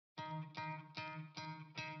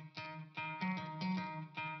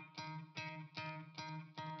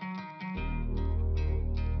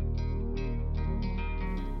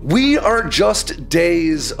We are just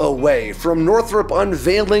days away from Northrop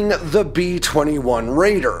unveiling the B-21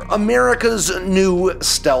 Raider, America's new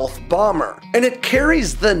stealth bomber, and it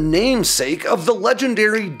carries the namesake of the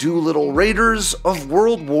legendary Doolittle Raiders of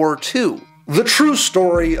World War II. The true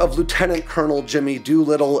story of Lieutenant Colonel Jimmy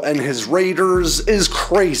Doolittle and his Raiders is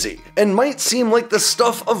crazy, and might seem like the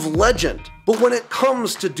stuff of legend. But when it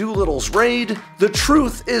comes to Doolittle's raid, the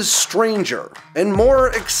truth is stranger and more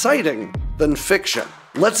exciting than fiction.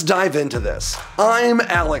 Let's dive into this. I'm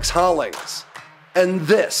Alex Hollings, and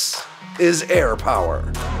this is Air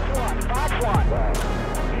Power.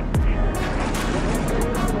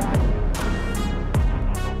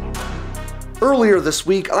 Earlier this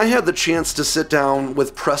week, I had the chance to sit down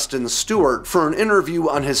with Preston Stewart for an interview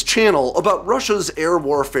on his channel about Russia's air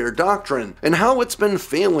warfare doctrine and how it's been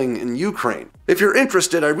failing in Ukraine. If you're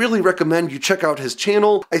interested, I really recommend you check out his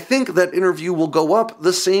channel. I think that interview will go up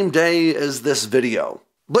the same day as this video.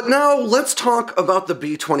 But now let's talk about the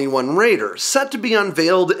B-21 Raider, set to be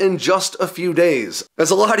unveiled in just a few days.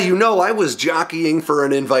 As a lot of you know, I was jockeying for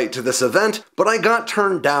an invite to this event, but I got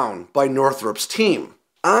turned down by Northrop's team.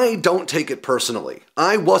 I don't take it personally.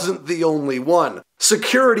 I wasn't the only one.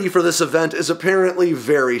 Security for this event is apparently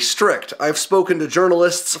very strict. I've spoken to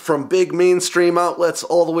journalists from big mainstream outlets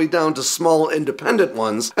all the way down to small independent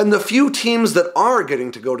ones, and the few teams that are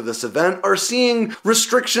getting to go to this event are seeing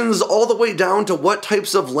restrictions all the way down to what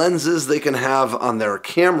types of lenses they can have on their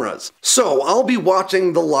cameras. So I'll be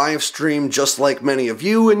watching the live stream just like many of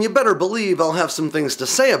you, and you better believe I'll have some things to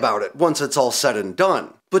say about it once it's all said and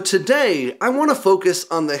done. But today, I want to focus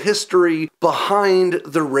on the history behind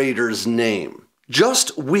the Raiders' name.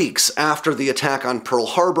 Just weeks after the attack on Pearl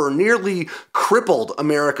Harbor nearly crippled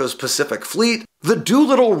America's Pacific Fleet, the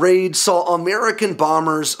Doolittle Raid saw American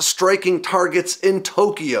bombers striking targets in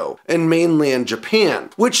Tokyo and mainland Japan,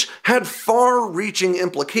 which had far-reaching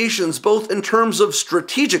implications both in terms of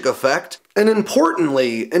strategic effect and,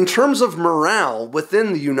 importantly, in terms of morale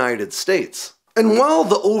within the United States. And while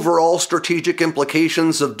the overall strategic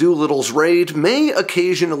implications of Doolittle's raid may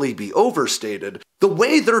occasionally be overstated, the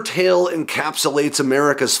way their tale encapsulates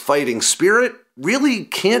America's fighting spirit really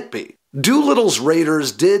can't be. Doolittle's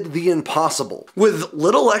Raiders did the impossible, with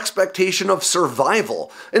little expectation of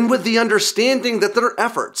survival, and with the understanding that their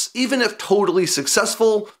efforts, even if totally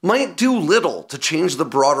successful, might do little to change the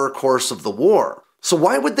broader course of the war. So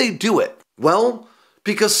why would they do it? Well,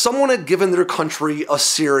 because someone had given their country a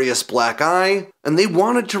serious black eye, and they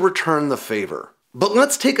wanted to return the favor. But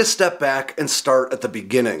let's take a step back and start at the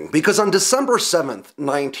beginning, because on December 7th,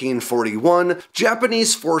 1941,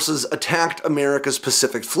 Japanese forces attacked America's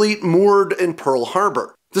Pacific Fleet moored in Pearl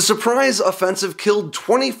Harbor. The surprise offensive killed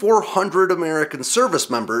 2,400 American service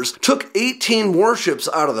members, took 18 warships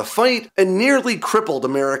out of the fight, and nearly crippled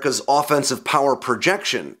America's offensive power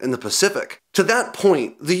projection in the Pacific. To that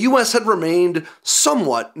point, the US had remained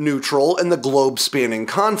somewhat neutral in the globe-spanning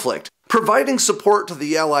conflict, providing support to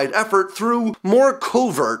the Allied effort through more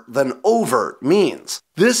covert than overt means.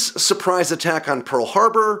 This surprise attack on Pearl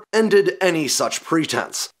Harbor ended any such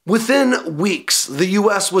pretense. Within weeks, the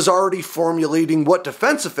US was already formulating what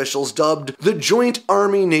defense officials dubbed the Joint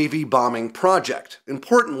Army-Navy Bombing Project.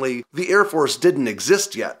 Importantly, the Air Force didn't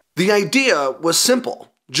exist yet. The idea was simple.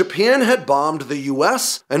 Japan had bombed the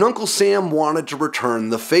US, and Uncle Sam wanted to return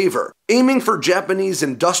the favor, aiming for Japanese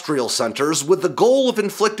industrial centers with the goal of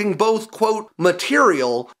inflicting both, quote,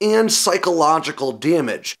 material and psychological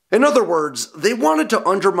damage. In other words, they wanted to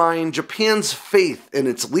undermine Japan's faith in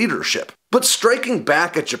its leadership. But striking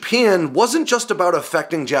back at Japan wasn't just about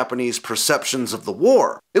affecting Japanese perceptions of the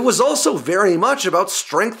war. It was also very much about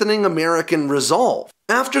strengthening American resolve.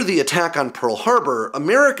 After the attack on Pearl Harbor,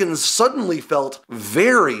 Americans suddenly felt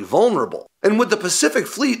very vulnerable. And with the Pacific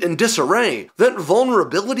Fleet in disarray, that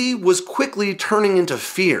vulnerability was quickly turning into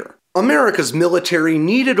fear. America's military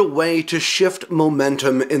needed a way to shift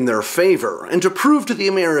momentum in their favor, and to prove to the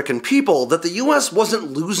American people that the US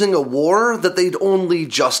wasn't losing a war that they'd only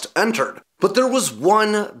just entered. But there was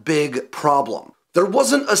one big problem. There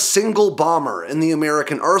wasn't a single bomber in the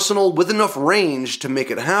American arsenal with enough range to make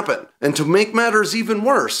it happen. And to make matters even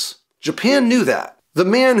worse, Japan knew that. The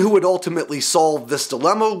man who would ultimately solve this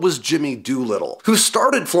dilemma was Jimmy Doolittle, who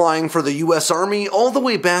started flying for the US Army all the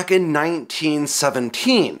way back in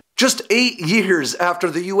 1917. Just 8 years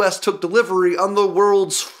after the US took delivery on the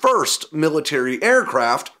world's first military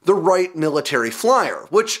aircraft, the Wright Military Flyer,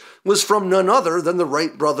 which was from none other than the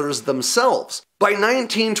Wright brothers themselves. By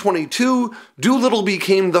 1922, Doolittle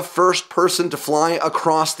became the first person to fly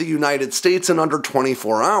across the United States in under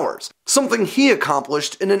 24 hours, something he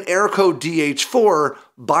accomplished in an Airco DH-4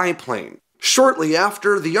 biplane. Shortly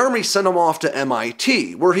after, the Army sent him off to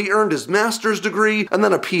MIT, where he earned his master's degree and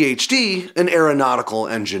then a PhD in aeronautical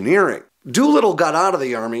engineering. Doolittle got out of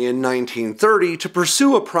the Army in 1930 to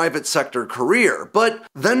pursue a private sector career, but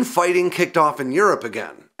then fighting kicked off in Europe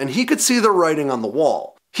again, and he could see the writing on the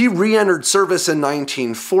wall. He re-entered service in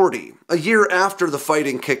 1940, a year after the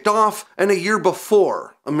fighting kicked off and a year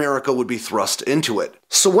before America would be thrust into it.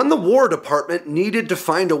 So when the War Department needed to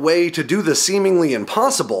find a way to do the seemingly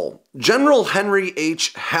impossible, General Henry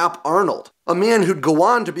H. Hap Arnold, a man who'd go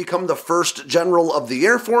on to become the first general of the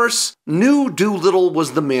Air Force, knew Doolittle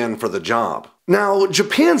was the man for the job. Now,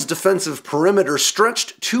 Japan's defensive perimeter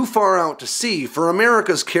stretched too far out to sea for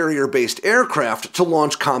America's carrier-based aircraft to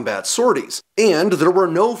launch combat sorties, and there were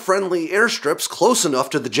no friendly airstrips close enough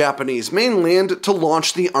to the Japanese mainland to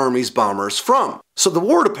launch the Army's bombers from. So the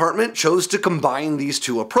War Department chose to combine these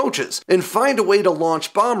two approaches and find a way to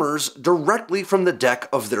launch bombers directly from the deck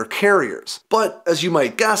of their carriers. But, as you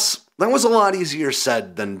might guess, that was a lot easier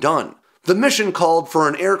said than done. The mission called for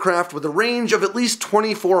an aircraft with a range of at least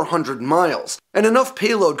 2,400 miles and enough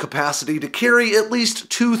payload capacity to carry at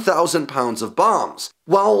least 2,000 pounds of bombs,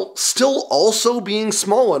 while still also being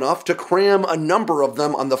small enough to cram a number of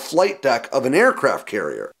them on the flight deck of an aircraft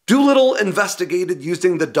carrier. Doolittle investigated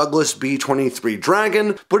using the Douglas B-23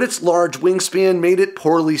 Dragon, but its large wingspan made it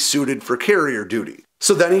poorly suited for carrier duty.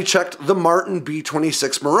 So then he checked the Martin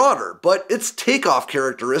B-26 Marauder, but its takeoff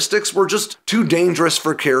characteristics were just too dangerous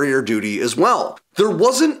for carrier duty as well. There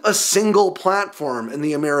wasn't a single platform in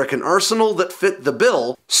the American arsenal that fit the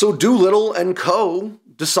bill, so Doolittle and co.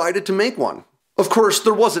 decided to make one. Of course,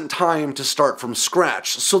 there wasn't time to start from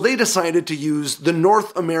scratch, so they decided to use the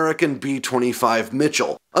North American B-25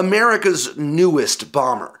 Mitchell, America's newest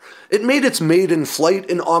bomber. It made its maiden flight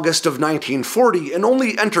in August of 1940 and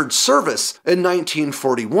only entered service in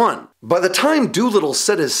 1941. By the time Doolittle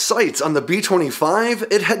set his sights on the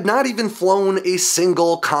B-25, it had not even flown a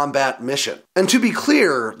single combat mission. And to be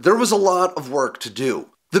clear, there was a lot of work to do.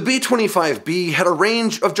 The B-25B had a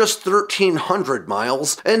range of just 1,300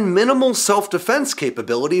 miles and minimal self-defense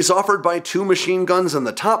capabilities offered by 2 machine guns in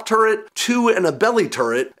the top turret, 2 in a belly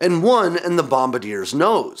turret, and 1 in the bombardier's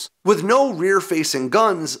nose. With no rear-facing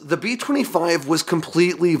guns, the B-25 was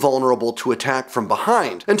completely vulnerable to attack from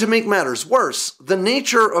behind, and to make matters worse, the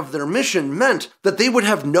nature of their mission meant that they would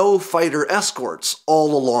have no fighter escorts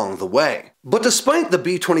all along the way. But despite the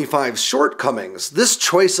B-25's shortcomings, this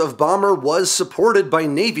choice of bomber was supported by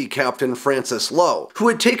Navy Captain Francis Lowe, who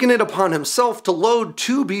had taken it upon himself to load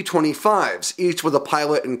 2 B-25s, each with a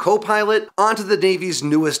pilot and co-pilot, onto the Navy's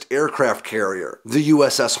newest aircraft carrier, the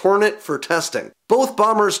USS Hornet, for testing. Both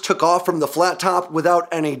bombers took off from the flat top without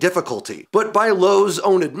any difficulty, but by Lowe's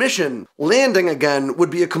own admission, landing again would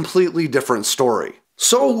be a completely different story.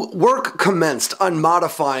 So work commenced on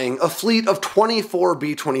modifying a fleet of 24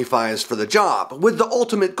 B-25s for the job, with the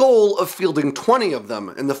ultimate goal of fielding 20 of them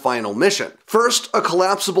in the final mission. First, a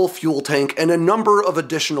collapsible fuel tank and a number of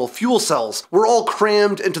additional fuel cells were all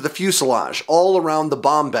crammed into the fuselage all around the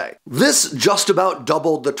bomb bay. This just about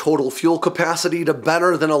doubled the total fuel capacity to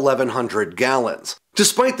better than 1,100 gallons.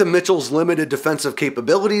 Despite the Mitchell's limited defensive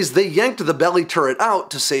capabilities, they yanked the belly turret out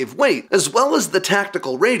to save weight, as well as the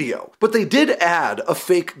tactical radio, but they did add a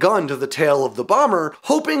fake gun to the tail of the bomber,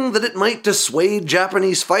 hoping that it might dissuade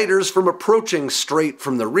Japanese fighters from approaching straight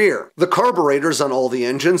from the rear. The carburetors on all the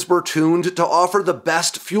engines were tuned to offer the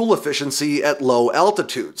best fuel efficiency at low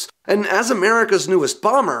altitudes. And as America's newest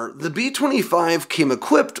bomber, the B-25 came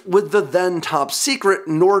equipped with the then top-secret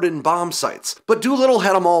Norden bomb sights, but Doolittle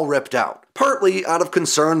had them all ripped out. Partly out of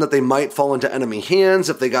concern that they might fall into enemy hands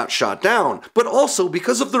if they got shot down, but also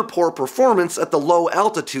because of their poor performance at the low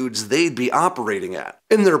altitudes they'd be operating at.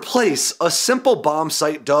 In their place, a simple bomb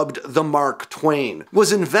sight dubbed the Mark Twain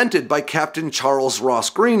was invented by Captain Charles Ross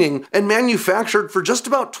Greening and manufactured for just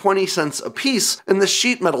about 20 cents apiece in the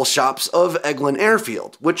sheet metal shops of Eglin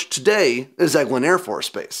Airfield, which today is Eglin Air Force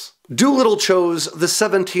Base. Doolittle chose the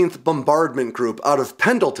 17th Bombardment Group out of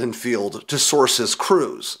Pendleton Field to source his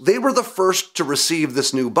crews. They were the first to receive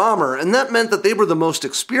this new bomber, and that meant that they were the most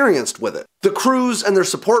experienced with it. The crews and their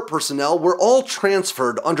support personnel were all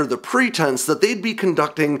transferred under the pretense that they'd be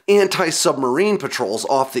conducting anti-submarine patrols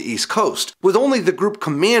off the East Coast, with only the group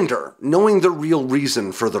commander knowing the real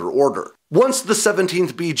reason for their order. Once the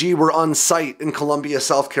 17th BG were on site in Columbia,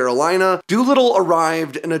 South Carolina, Doolittle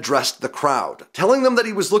arrived and addressed the crowd, telling them that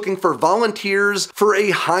he was looking for volunteers for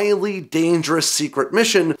a highly dangerous secret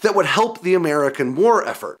mission that would help the American war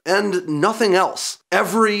effort, and nothing else.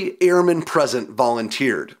 Every airman present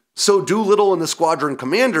volunteered. So Doolittle and the squadron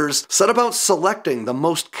commanders set about selecting the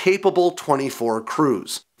most capable 24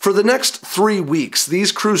 crews. For the next 3 weeks,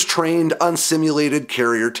 these crews trained on simulated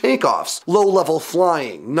carrier takeoffs, low-level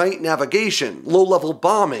flying, night navigation, low-level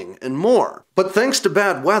bombing, and more. But thanks to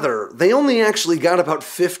bad weather, they only actually got about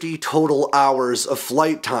 50 total hours of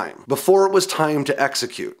flight time before it was time to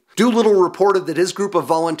execute. Doolittle reported that his group of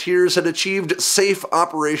volunteers had achieved safe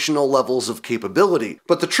operational levels of capability,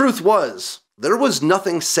 but the truth was, there was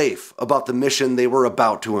nothing safe about the mission they were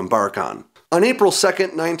about to embark on. On April 2,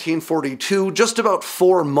 1942, just about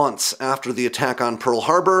 4 months after the attack on Pearl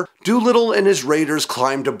Harbor, Doolittle and his raiders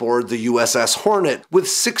climbed aboard the USS Hornet, with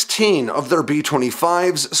 16 of their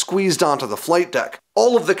B-25s squeezed onto the flight deck.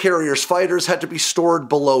 All of the carrier's fighters had to be stored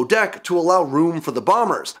below deck to allow room for the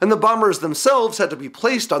bombers, and the bombers themselves had to be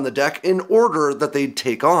placed on the deck in order that they'd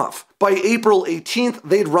take off. By April 18th,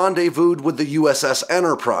 they'd rendezvoused with the USS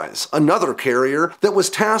Enterprise, another carrier that was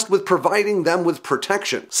tasked with providing them with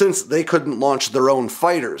protection, since they couldn't launch their own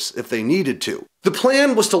fighters if they needed to. The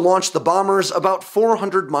plan was to launch the bombers about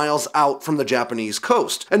 400 miles out from the Japanese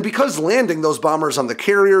coast, and because landing those bombers on the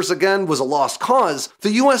carriers again was a lost cause,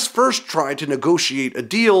 the US first tried to negotiate a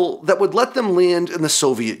deal that would let them land in the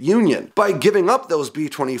Soviet Union by giving up those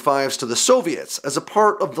B-25s to the Soviets as a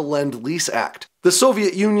part of the Lend-Lease Act. The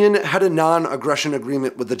Soviet Union had a non-aggression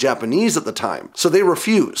agreement with the Japanese at the time, so they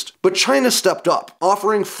refused. But China stepped up,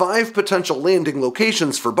 offering 5 potential landing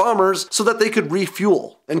locations for bombers so that they could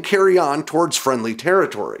refuel and carry on towards friendly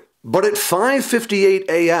territory. But at 5:58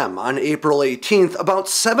 a.m. on April 18th, about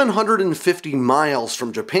 750 miles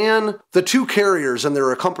from Japan, the 2 carriers and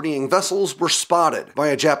their accompanying vessels were spotted by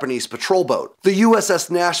a Japanese patrol boat. The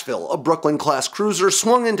USS Nashville, a Brooklyn-class cruiser,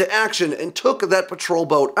 swung into action and took that patrol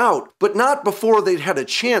boat out, but not before they'd had a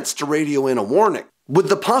chance to radio in a warning. With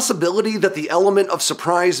the possibility that the element of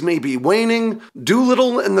surprise may be waning,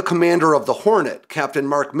 Doolittle and the commander of the Hornet, Captain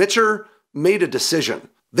Mark Mitcher, made a decision.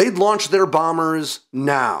 They'd launch their bombers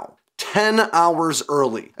now, 10 hours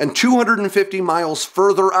early, and 250 miles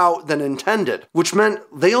further out than intended, which meant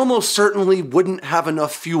they almost certainly wouldn't have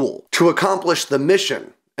enough fuel to accomplish the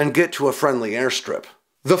mission and get to a friendly airstrip.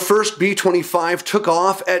 The first B-25 took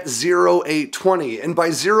off at 0820, and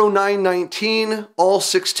by 0919, all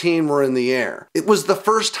 16 were in the air. It was the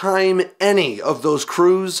first time any of those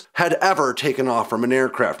crews had ever taken off from an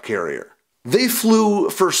aircraft carrier. They flew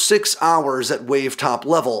for 6 hours at wave-top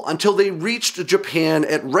level until they reached Japan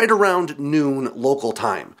at right around noon local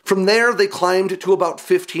time. From there, they climbed to about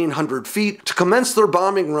 1,500 feet to commence their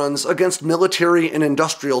bombing runs against military and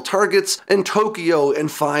industrial targets in Tokyo and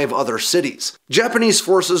 5 other cities. Japanese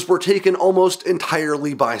forces were taken almost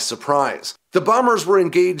entirely by surprise. The bombers were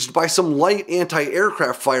engaged by some light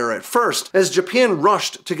anti-aircraft fire at first, as Japan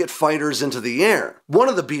rushed to get fighters into the air. One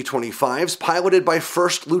of the B-25s, piloted by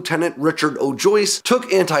First Lieutenant Richard O. Joyce,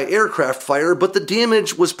 took anti-aircraft fire, but the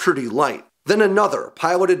damage was pretty light. Then another,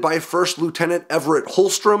 piloted by First Lieutenant Everett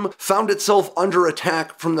Holstrom, found itself under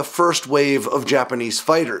attack from the first wave of Japanese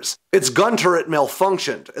fighters. Its gun turret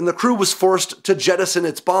malfunctioned, and the crew was forced to jettison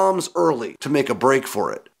its bombs early to make a break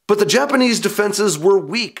for it. But the Japanese defenses were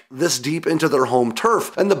weak this deep into their home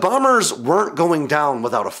turf, and the bombers weren't going down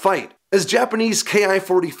without a fight. As Japanese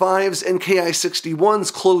Ki-45s and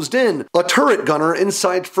Ki-61s closed in, a turret gunner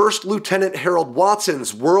inside First Lieutenant Harold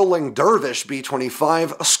Watson's whirling dervish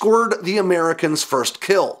B-25 scored the Americans' first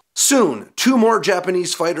kill. Soon, 2 more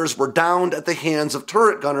Japanese fighters were downed at the hands of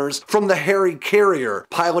turret gunners from the Harry carrier,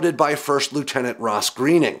 piloted by First Lieutenant Ross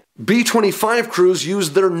Greening. B-25 crews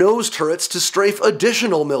used their nose turrets to strafe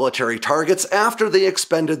additional military targets after they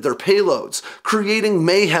expended their payloads, creating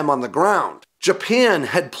mayhem on the ground. Japan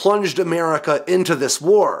had plunged America into this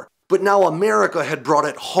war, but now America had brought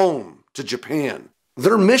it home to Japan.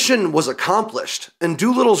 Their mission was accomplished, and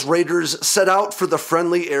Doolittle's raiders set out for the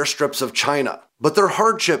friendly airstrips of China, but their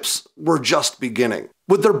hardships were just beginning.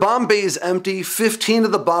 With their bomb bays empty, 15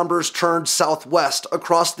 of the bombers turned southwest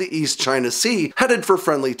across the East China Sea, headed for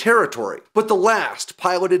friendly territory. But the last,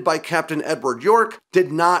 piloted by Captain Edward York,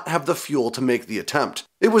 did not have the fuel to make the attempt.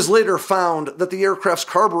 It was later found that the aircraft's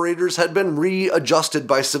carburetors had been readjusted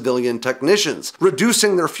by civilian technicians,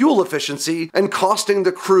 reducing their fuel efficiency and costing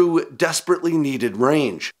the crew desperately needed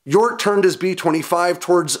range. York turned his B-25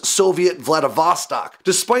 towards Soviet Vladivostok,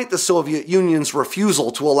 despite the Soviet Union's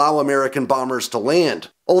refusal to allow American bombers to land.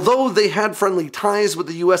 Although they had friendly ties with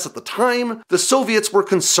the US at the time, the Soviets were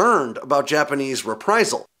concerned about Japanese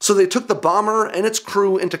reprisal, so they took the bomber and its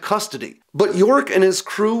crew into custody. But York and his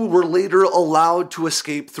crew were later allowed to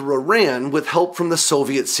escape through Iran with help from the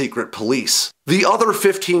Soviet secret police. The other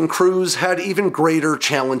 15 crews had even greater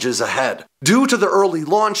challenges ahead. Due to the early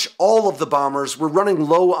launch, all of the bombers were running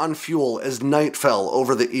low on fuel as night fell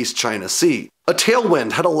over the East China Sea. A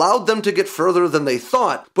tailwind had allowed them to get further than they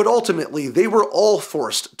thought, but ultimately they were all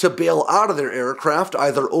forced to bail out of their aircraft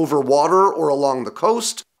either over water or along the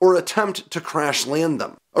coast, or attempt to crash land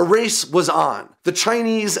them. A race was on. The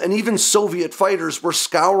Chinese and even Soviet fighters were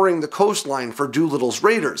scouring the coastline for Doolittle's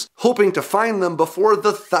Raiders, hoping to find them before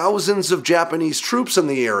the thousands of Japanese troops in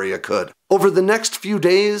the area could. Over the next few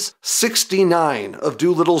days, 69 of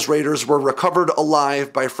Doolittle's Raiders were recovered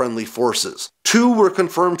alive by friendly forces. 2 were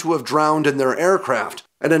confirmed to have drowned in their aircraft,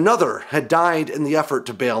 and another had died in the effort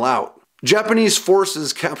to bail out. Japanese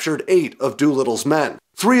forces captured 8 of Doolittle's men,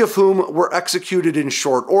 3 of whom were executed in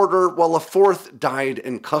short order, while a 4th died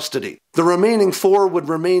in custody. The remaining 4 would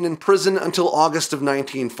remain in prison until August of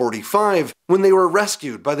 1945, when they were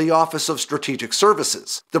rescued by the Office of Strategic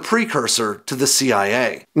Services, the precursor to the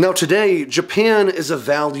CIA. Now today, Japan is a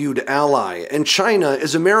valued ally, and China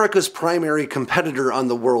is America's primary competitor on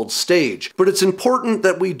the world stage. But it's important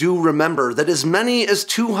that we do remember that as many as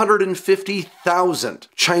 250,000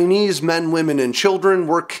 Chinese men, women, and children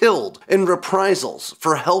were killed in reprisals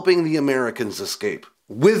for helping the Americans escape.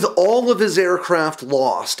 With all of his aircraft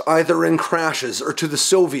lost, either in crashes or to the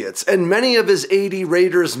Soviets, and many of his 80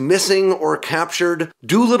 raiders missing or captured,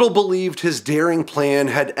 Doolittle believed his daring plan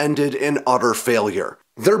had ended in utter failure.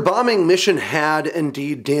 Their bombing mission had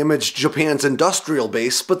indeed damaged Japan's industrial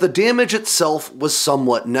base, but the damage itself was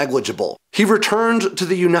somewhat negligible. He returned to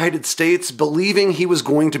the United States believing he was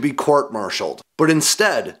going to be court-martialed, but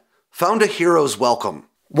instead found a hero's welcome.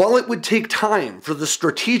 While it would take time for the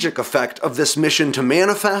strategic effect of this mission to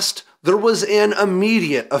manifest, there was an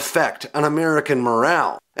immediate effect on American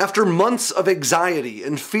morale. After months of anxiety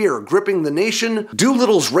and fear gripping the nation,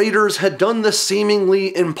 Doolittle's Raiders had done the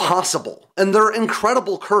seemingly impossible, and their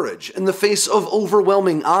incredible courage in the face of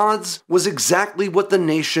overwhelming odds was exactly what the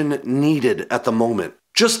nation needed at the moment.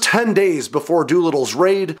 Just 10 days before Doolittle's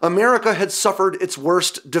raid, America had suffered its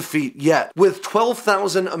worst defeat yet, with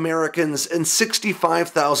 12,000 Americans and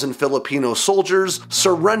 65,000 Filipino soldiers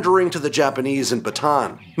surrendering to the Japanese in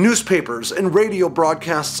Bataan. Newspapers and radio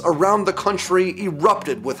broadcasts around the country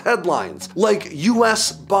erupted with headlines like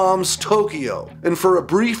 "US bombs Tokyo," and for a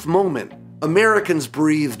brief moment, Americans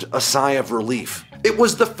breathed a sigh of relief. It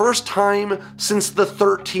was the first time since the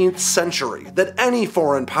 13th century that any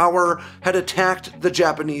foreign power had attacked the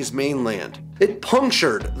Japanese mainland. It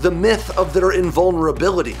punctured the myth of their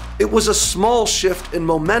invulnerability. It was a small shift in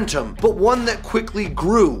momentum, but one that quickly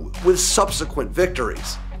grew with subsequent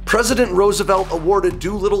victories. President Roosevelt awarded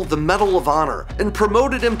Doolittle the Medal of Honor and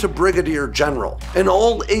promoted him to Brigadier General, and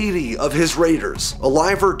all 80 of his raiders,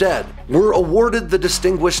 alive or dead, were awarded the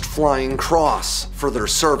Distinguished Flying Cross for their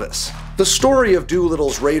service. The story of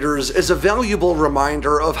Doolittle's Raiders is a valuable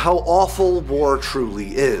reminder of how awful war truly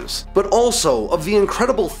is, but also of the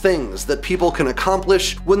incredible things that people can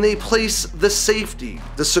accomplish when they place the safety,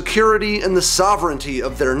 the security, and the sovereignty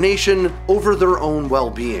of their nation over their own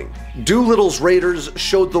well-being. Doolittle's Raiders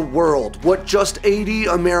showed the world what just 80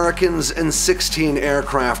 Americans and 16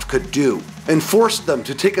 aircraft could do, and forced them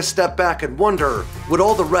to take a step back and wonder what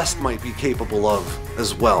all the rest might be capable of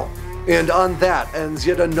as well. And on that ends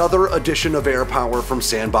yet another edition of Air Power from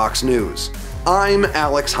Sandboxx News. I'm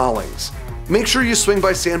Alex Hollings. Make sure you swing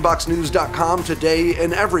by sandboxnews.com today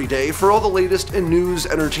and every day for all the latest in news,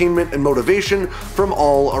 entertainment, and motivation from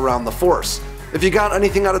all around the force. If you got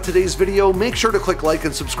anything out of today's video, make sure to click like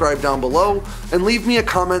and subscribe down below, and leave me a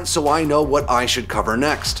comment so I know what I should cover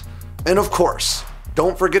next. And of course,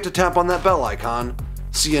 don't forget to tap on that bell icon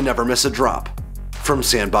so you never miss a drop from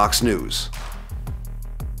Sandboxx News.